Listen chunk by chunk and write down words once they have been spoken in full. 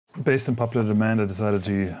Based on popular demand, I decided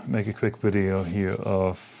to make a quick video here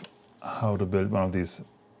of how to build one of these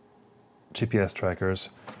GPS trackers.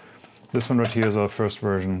 This one right here is our first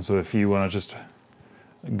version, so if you want to just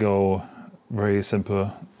go very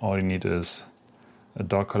simple, all you need is a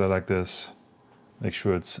dog collar like this, make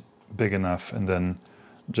sure it's big enough, and then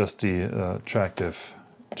just the Tractive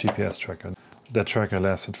GPS tracker. That tracker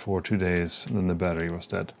lasted for 2 days, and then the battery was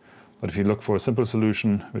dead. But if you look for a simple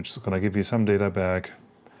solution, which is going to give you some data back,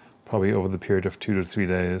 probably over the period of 2 to 3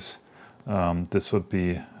 days, this would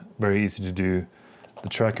be very easy to do. The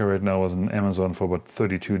tracker right now is on Amazon for about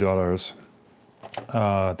 $32.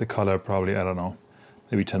 The color probably, I don't know,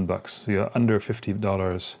 maybe 10 bucks. So you're under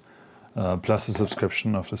 $50 plus a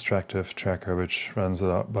subscription of this Tractive tracker, which runs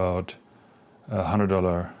about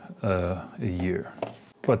 $100 a year.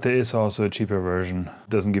 But there is also a cheaper version. It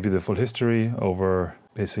doesn't give you the full history over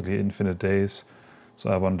basically infinite days. So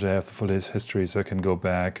I wanted to have the full history so I can go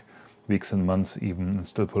back weeks and months even and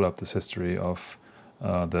still pull up this history of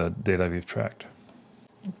the data we've tracked.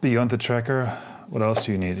 Beyond the tracker, what else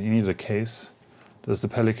do you need? You need a case. There's the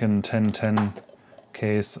Pelican 1010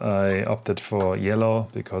 case. I opted for yellow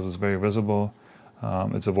because it's very visible.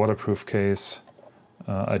 It's a waterproof case,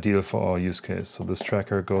 ideal for our use case. So this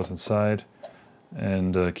tracker goes inside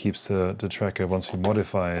and keeps the tracker, once we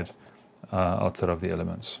modify it, outside of the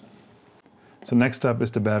elements. So next up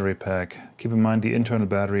is the battery pack. Keep in mind the internal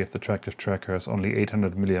battery of the Tractive tracker is only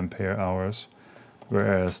 800 milliampere hours,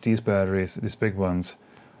 whereas these batteries, these big ones,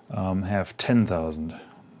 have 10,000.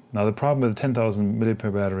 Now the problem with the 10,000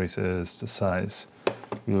 milliampere batteries is the size.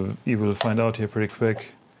 You will find out here pretty quick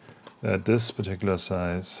that this particular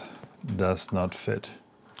size does not fit.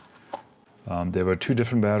 There were 2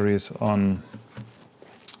 different batteries on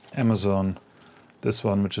Amazon. This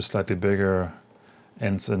one, which is slightly bigger,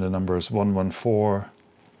 ends in the numbers 114.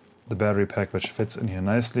 The battery pack, which fits in here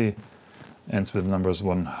nicely, ends with numbers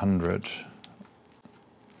 100.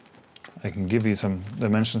 I can give you some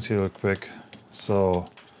dimensions here real quick. So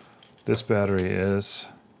this battery is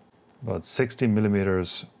about 60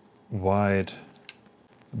 millimeters wide,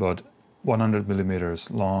 about 100 millimeters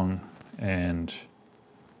long, and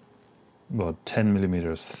about 10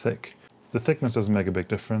 millimeters thick. The thickness doesn't make a big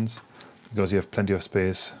difference because you have plenty of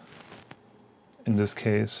space in this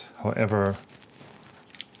case. However,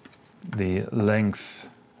 the length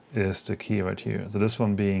is the key right here. So this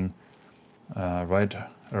one being right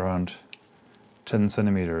around 10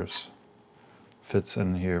 centimeters fits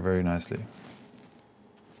in here very nicely.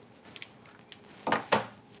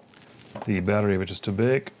 The battery, which is too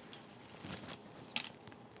big,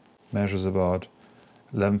 measures about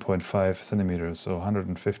 11.5 centimeters, so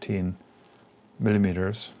 115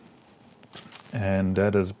 millimeters. And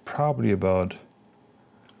that is probably about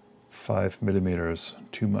 5 millimeters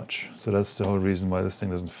too much. So that's the whole reason why this thing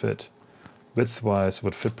doesn't fit. Width-wise, it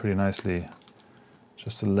would fit pretty nicely.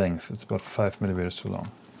 Just the length, it's about 5 millimeters too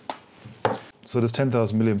long. So this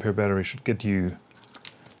 10,000 milliampere battery should get you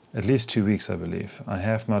at least 2 weeks, I believe. I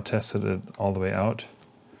have not tested it all the way out.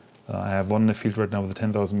 I have one in the field right now with a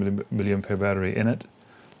 10,000 milliampere battery in it.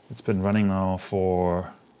 It's been running now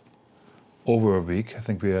for over a week. I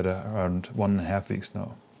think we had around 1.5 weeks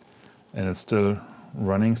now. And it's still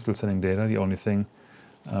running, still sending data. The only thing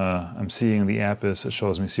I'm seeing in the app is it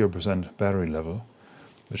shows me 0% battery level,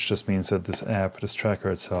 which just means that this app, this tracker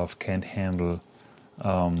itself, can't handle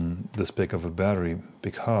this big of a battery,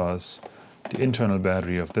 because the internal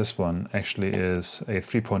battery of this one actually is a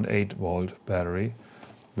 3.8 volt battery,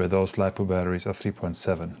 where those LiPo batteries are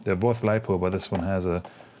 3.7. They're both LiPo, but this one has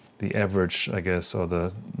the average, I guess, or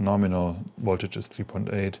the nominal voltage is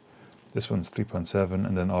 3.8. This one's 3.7,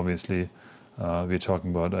 and then obviously we're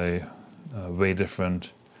talking about a way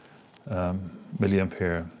different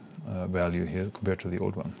milliampere value here compared to the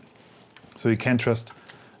old one. So you can't trust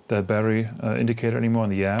that battery indicator anymore on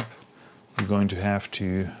the app. You're going to have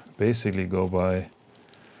to basically go by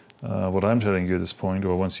what I'm telling you at this point,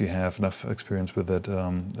 or once you have enough experience with it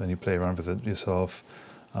and you play around with it yourself.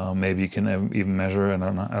 Maybe you can even measure, and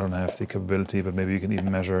I don't have the capability, but maybe you can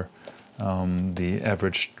even measure the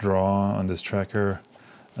average draw on this tracker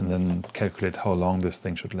and then calculate how long this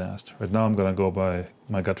thing should last. Right now I'm going to go by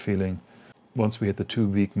my gut feeling. Once we hit the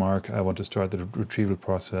 2-week mark, I want to start the retrieval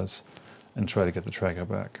process and try to get the tracker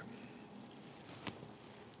back.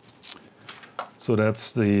 So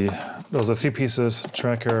those are 3 pieces: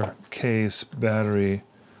 tracker, case, battery.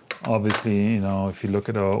 Obviously, if you look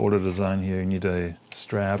at our older design here, you need a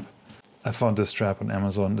strap. I found this strap on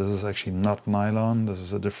Amazon. This is actually not nylon. This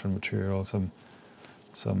is a different material, some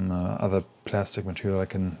other plastic material.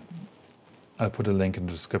 I'll put a link in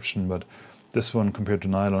the description, but this one compared to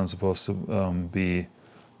nylon is supposed to be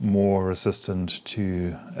more resistant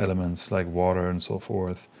to elements like water and so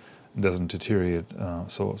forth. It doesn't deteriorate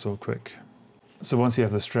so quick. So once you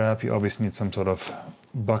have the strap, you obviously need some sort of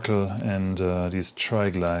buckle and these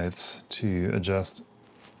tri-glides to adjust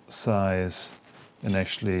size and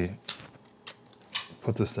actually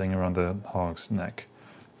put this thing around the hog's neck.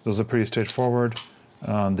 Those are pretty straightforward.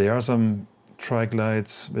 There are some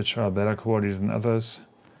tri-glides which are better quality than others.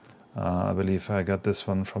 I believe I got this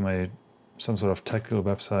one from some sort of technical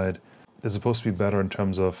website. They're supposed to be better in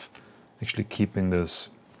terms of actually keeping this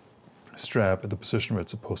strap at the position where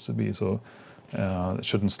it's supposed to be, so it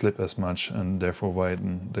shouldn't slip as much and therefore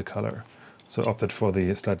widen the color. So I opted for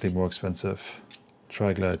the slightly more expensive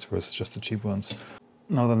tri-glides versus just the cheap ones.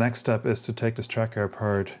 Now the next step is to take this tracker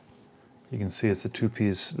apart. You can see it's a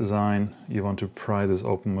two-piece design. You want to pry this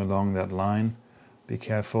open along that line. Be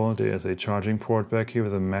careful, there is a charging port back here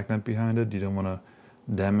with a magnet behind it. You don't want to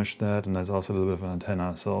damage that, and there's also a little bit of an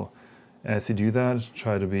antenna. So as you do that,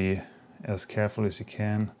 try to be as careful as you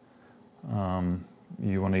can.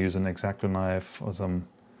 You want to use an X-Acto knife or some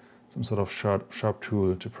sort of sharp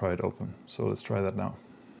tool to pry it open. So let's try that now.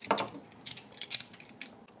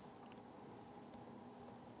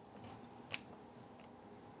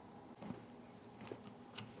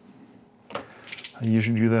 I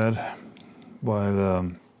usually do that while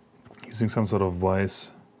using some sort of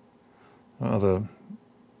vise or other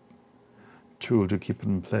tool to keep it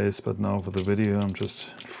in place, but now for the video I'm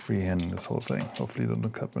just freehanding this whole thing. Hopefully I don't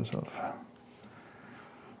cut myself.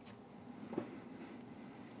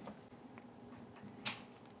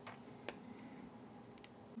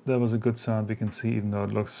 That was a good sound. We can see, even though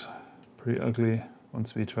it looks pretty ugly,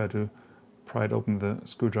 once we try to pry it open with the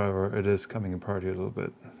screwdriver, it is coming apart here a little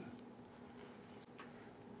bit.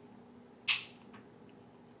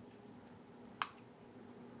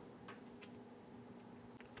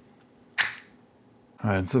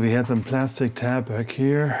 Alright, so we had some plastic tab back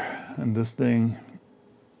here, and this thing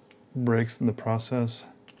breaks in the process,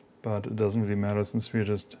 but it doesn't really matter since we're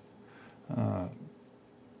just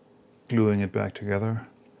gluing it back together.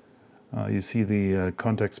 You see the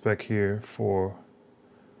contacts back here for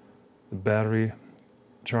the battery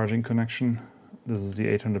charging connection. This is the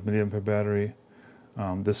 800 milliampere battery.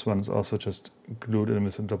 This one is also just glued in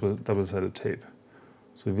with some double-sided tape.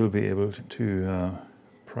 So we will be able to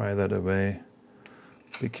pry that away.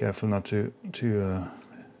 Be careful not to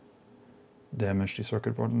damage the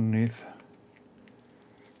circuit board underneath.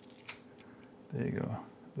 There you go.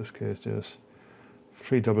 In this case, there's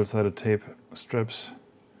 3 double-sided tape strips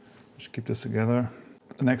which keep this together.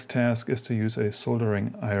 The next task is to use a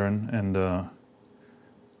soldering iron and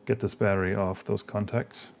get this battery off those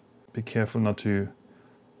contacts. Be careful not to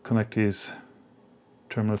connect these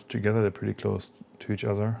terminals together. They're pretty close to each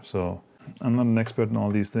other. So I'm not an expert in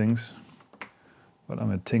all these things, but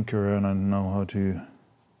I'm a tinkerer and I know how to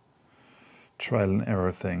trial and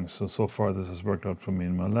error things. So far this has worked out for me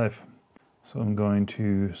in my life. So I'm going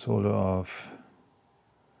to solder off,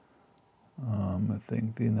 I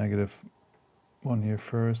think the negative one here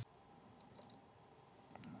first.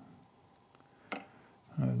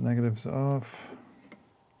 Negative's off.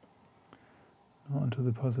 Now onto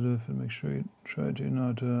the positive, and make sure you try to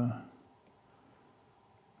not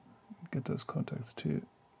get those contacts too.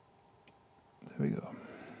 There we go.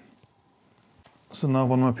 So now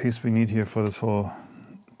one more piece we need here for this whole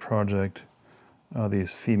project are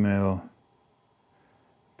these female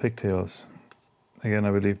pigtails. Again,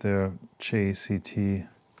 I believe they're JCT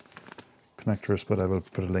connectors, but I will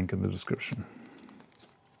put a link in the description.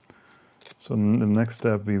 So in the next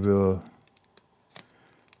step we will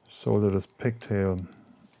solder this pigtail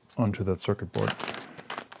onto that circuit board.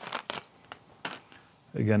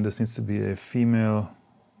 Again, this needs to be a female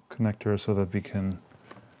connector so that we can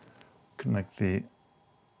connect the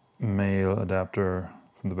male adapter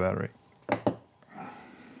from the battery.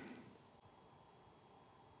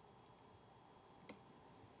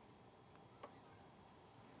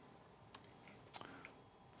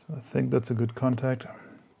 So I think that's a good contact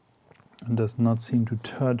and does not seem to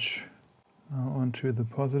touch. Now onto the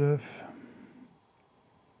positive.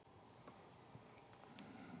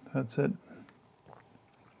 That's it.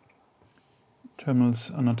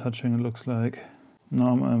 Terminals are not touching, it looks like. Now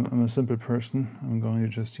I'm a simple person. I'm going to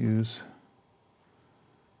just use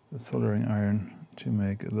the soldering iron to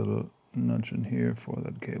make a little nudge in here for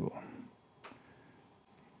that cable.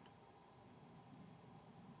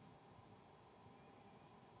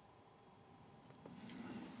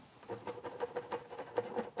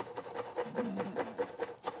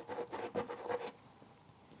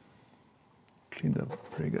 Cleaned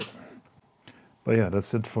up pretty good. But yeah,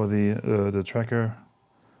 that's it for the tracker.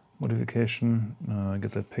 modification,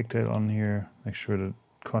 get that pigtail on here, make sure that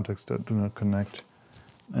contacts that do not connect,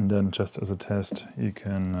 and then just as a test you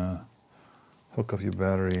can hook up your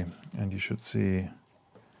battery and you should see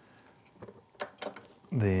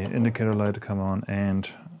the indicator light to come on and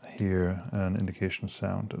hear an indication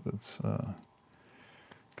sound that it's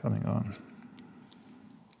coming on.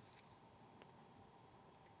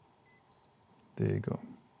 There you go.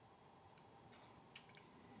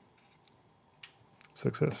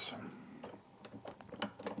 Success.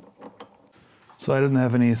 So I didn't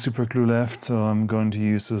have any super glue left, so I'm going to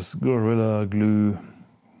use this Gorilla Glue.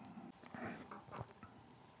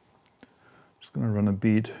 Just going to run a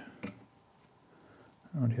bead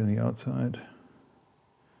around here on the outside.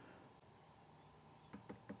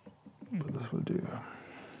 But this will do.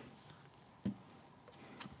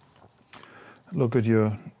 Look at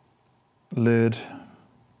your lid.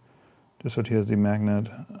 Just right here is the magnet.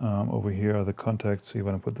 Over here are the contacts, so you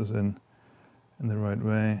want to put this in the right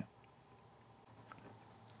way.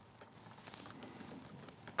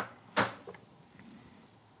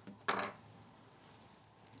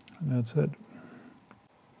 And that's it.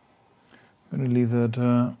 I'm going to leave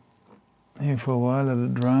that here for a while, let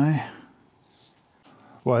it dry.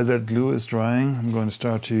 While that glue is drying, I'm going to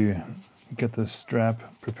start to get this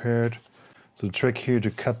strap prepared. So the trick here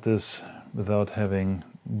to cut this without having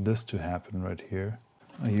this to happen right here,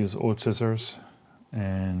 I use old scissors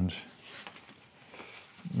and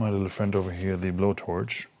my little friend over here, the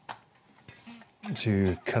blowtorch,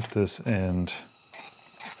 to cut this and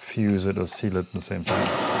fuse it or seal it at the same time.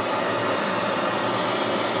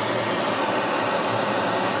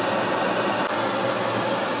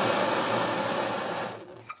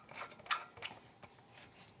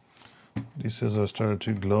 These scissors started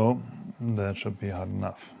to glow, and that should be hot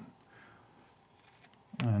enough.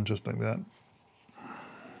 And just like that.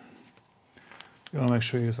 You want to make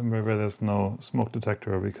sure you're somewhere where there's no smoke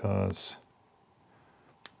detector, because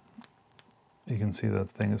you can see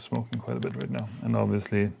that thing is smoking quite a bit right now. And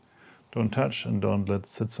obviously don't touch and don't let it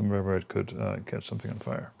sit somewhere where it could catch something on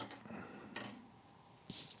fire.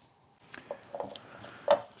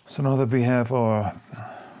 So now that we have our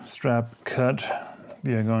strap cut,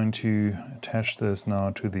 we are going to attach this now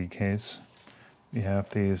to the case. We have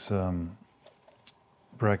these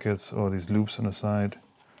brackets or these loops on the side.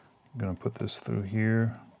 I'm going to put this through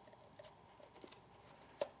here.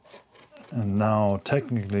 And now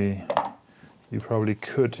technically you probably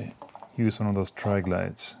could use one of those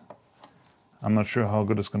tri-glides. I'm not sure how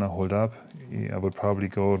good it's going to hold up. I would probably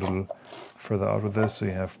go a little further out with this so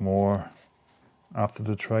you have more after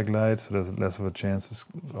the tri-glide, so there's less of a chance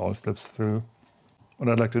it all slips through. What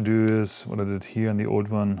I'd like to do is what I did here in the old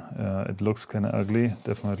one. It looks kind of ugly,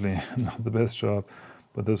 definitely not the best job,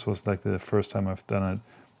 but this was like the first time I've done it.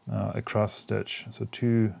 A cross stitch, so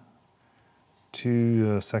two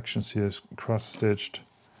sections here cross stitched,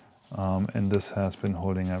 and this has been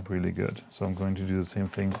holding up really good. So I'm going to do the same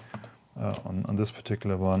thing on this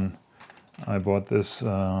particular one. I bought this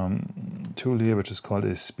tool here, which is called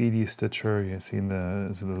a Speedy Stitcher. You've seen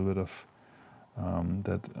there's a little bit of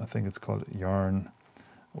that, I think it's called yarn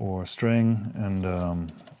or string,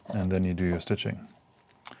 and then you do your stitching.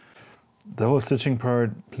 The whole stitching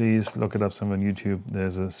part, please look it up somewhere on YouTube.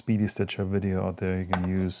 There's a Speedy Stitcher video out there you can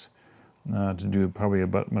use to do probably a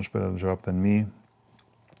much better job than me.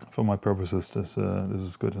 For my purposes, this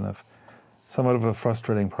is good enough. Somewhat of a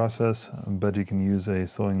frustrating process, but you can use a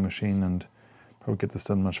sewing machine and probably get this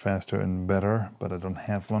done much faster and better, but I don't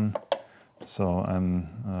have one. So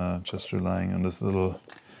I'm just relying on this little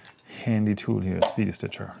handy tool here, Speedy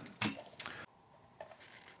Stitcher.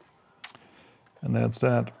 And that's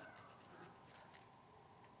that.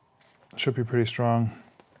 Should be pretty strong.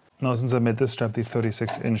 Now, since I made this strap the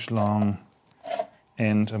 36-inch long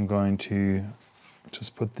end, I'm going to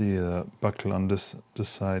just put the buckle on this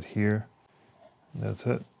side here. That's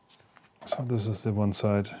it. So this is the one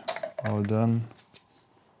side all done.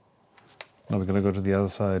 Now we're going to go to the other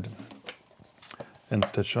side and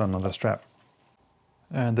stitch on another strap.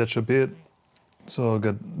 And that should be it. So I'll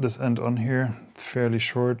get this end on here, fairly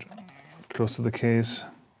short, close to the case.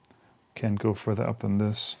 Can't go further up than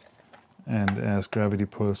this. And as gravity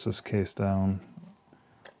pulls this case down,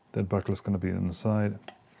 that buckle is going to be on the side.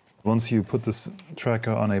 Once you put this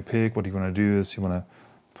tracker on a pig, what you want to do is you want to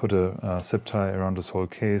put a zip tie around this whole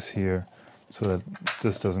case here so that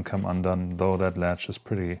this doesn't come undone, though that latch is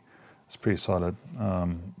pretty solid.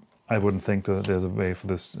 I wouldn't think that there's a way for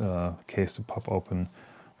this case to pop open,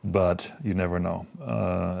 but you never know.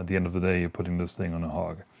 At the end of the day, you're putting this thing on a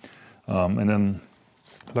hog. And then,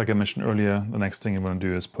 like I mentioned earlier, the next thing you want to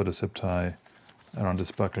do is put a zip tie around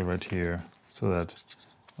this buckle right here so that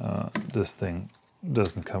this thing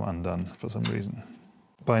doesn't come undone for some reason.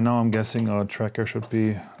 By now I'm guessing our tracker should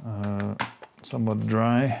be somewhat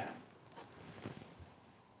dry.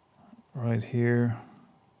 Right here.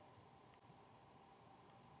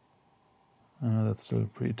 That's still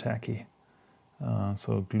pretty tacky.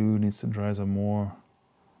 So glue needs to dry some more.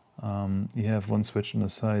 You have one switch on the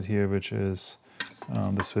side here, which is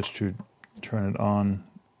the switch to turn it on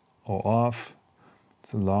or off.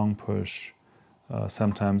 It's a long push.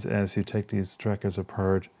 Sometimes as you take these trackers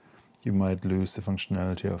apart, you might lose the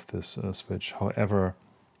functionality of this switch. However,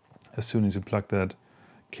 as soon as you plug that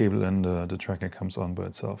cable in, the tracker comes on by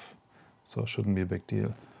itself. So it shouldn't be a big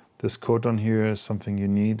deal. This code on here is something you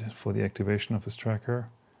need for the activation of this tracker.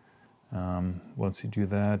 Once you do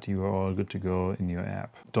that, you are all good to go in your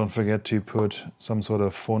app. Don't forget to put some sort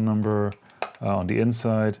of phone number on the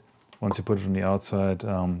inside. Once you put it on the outside,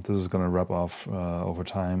 this is going to rub off over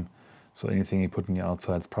time. So anything you put on the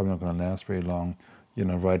outside is probably not going to last very long. You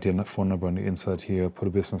know, write your phone number on the inside here, put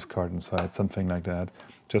a business card inside, something like that,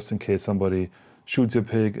 just in case somebody shoots your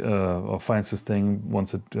pig or finds this thing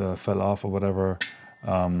once it fell off or whatever.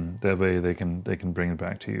 That way they can bring it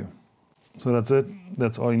back to you. So that's it.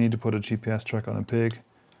 That's all you need to put a GPS tracker on a pig.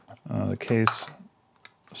 Case,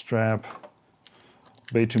 strap,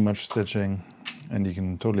 way too much stitching, and you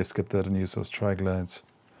can totally skip that and use those triglides.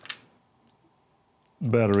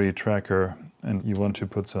 Battery, tracker, and you want to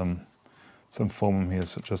put some foam in here,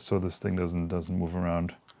 so just so this thing doesn't move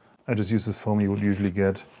around. I just use this foam you would usually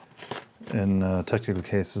get in technical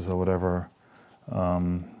cases or whatever.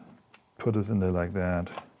 Put this in there like that.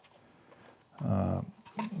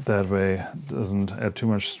 That way it doesn't add too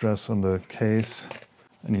much stress on the case,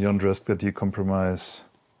 and you don't risk that you compromise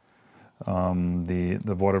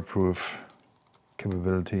the waterproof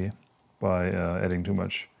capability by adding too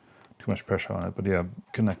much pressure on it. But yeah,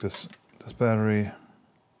 connect this battery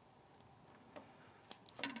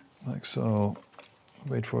like so.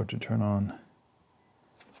 Wait for it to turn on.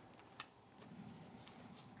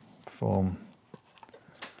 Foam.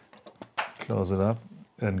 Close it up,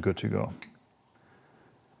 and good to go.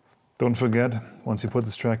 Don't forget, once you put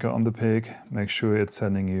this tracker on the pig, make sure it's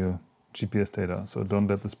sending you GPS data. So don't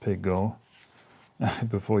let this pig go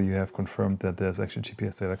before you have confirmed that there's actually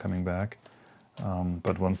GPS data coming back.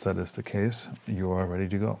 But once that is the case, you are ready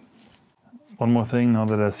to go. One more thing, now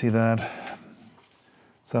that I see that,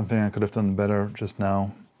 something I could have done better just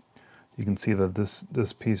now. You can see that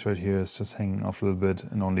this piece right here is just hanging off a little bit,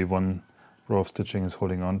 and only one row of stitching is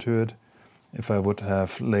holding on to it. If I would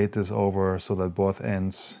have laid this over so that both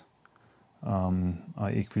ends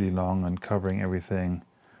are equally long and covering everything,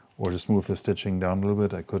 or just move the stitching down a little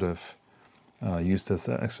bit, I could have used this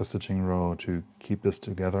extra stitching row to keep this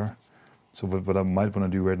together. So what I might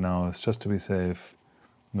want to do right now is, just to be safe,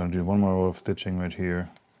 I'm going to do one more row of stitching right here,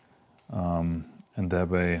 and that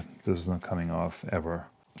way this is not coming off ever.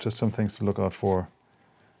 Just some things to look out for.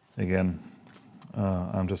 Again,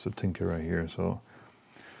 I'm just a tinkerer here, so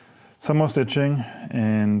some more stitching,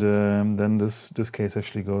 and then this case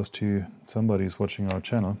actually goes to somebody who's watching our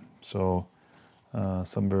channel. So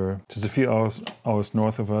somewhere just a few hours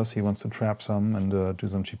north of us, he wants to trap some and do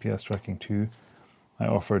some GPS tracking too. I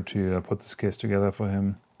offered to put this case together for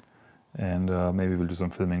him, and maybe we'll do some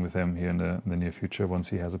filming with him here in the near future once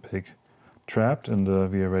he has a pig trapped and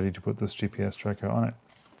we are ready to put this GPS tracker on it.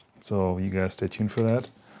 So you guys stay tuned for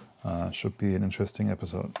that. Should be an interesting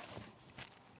episode.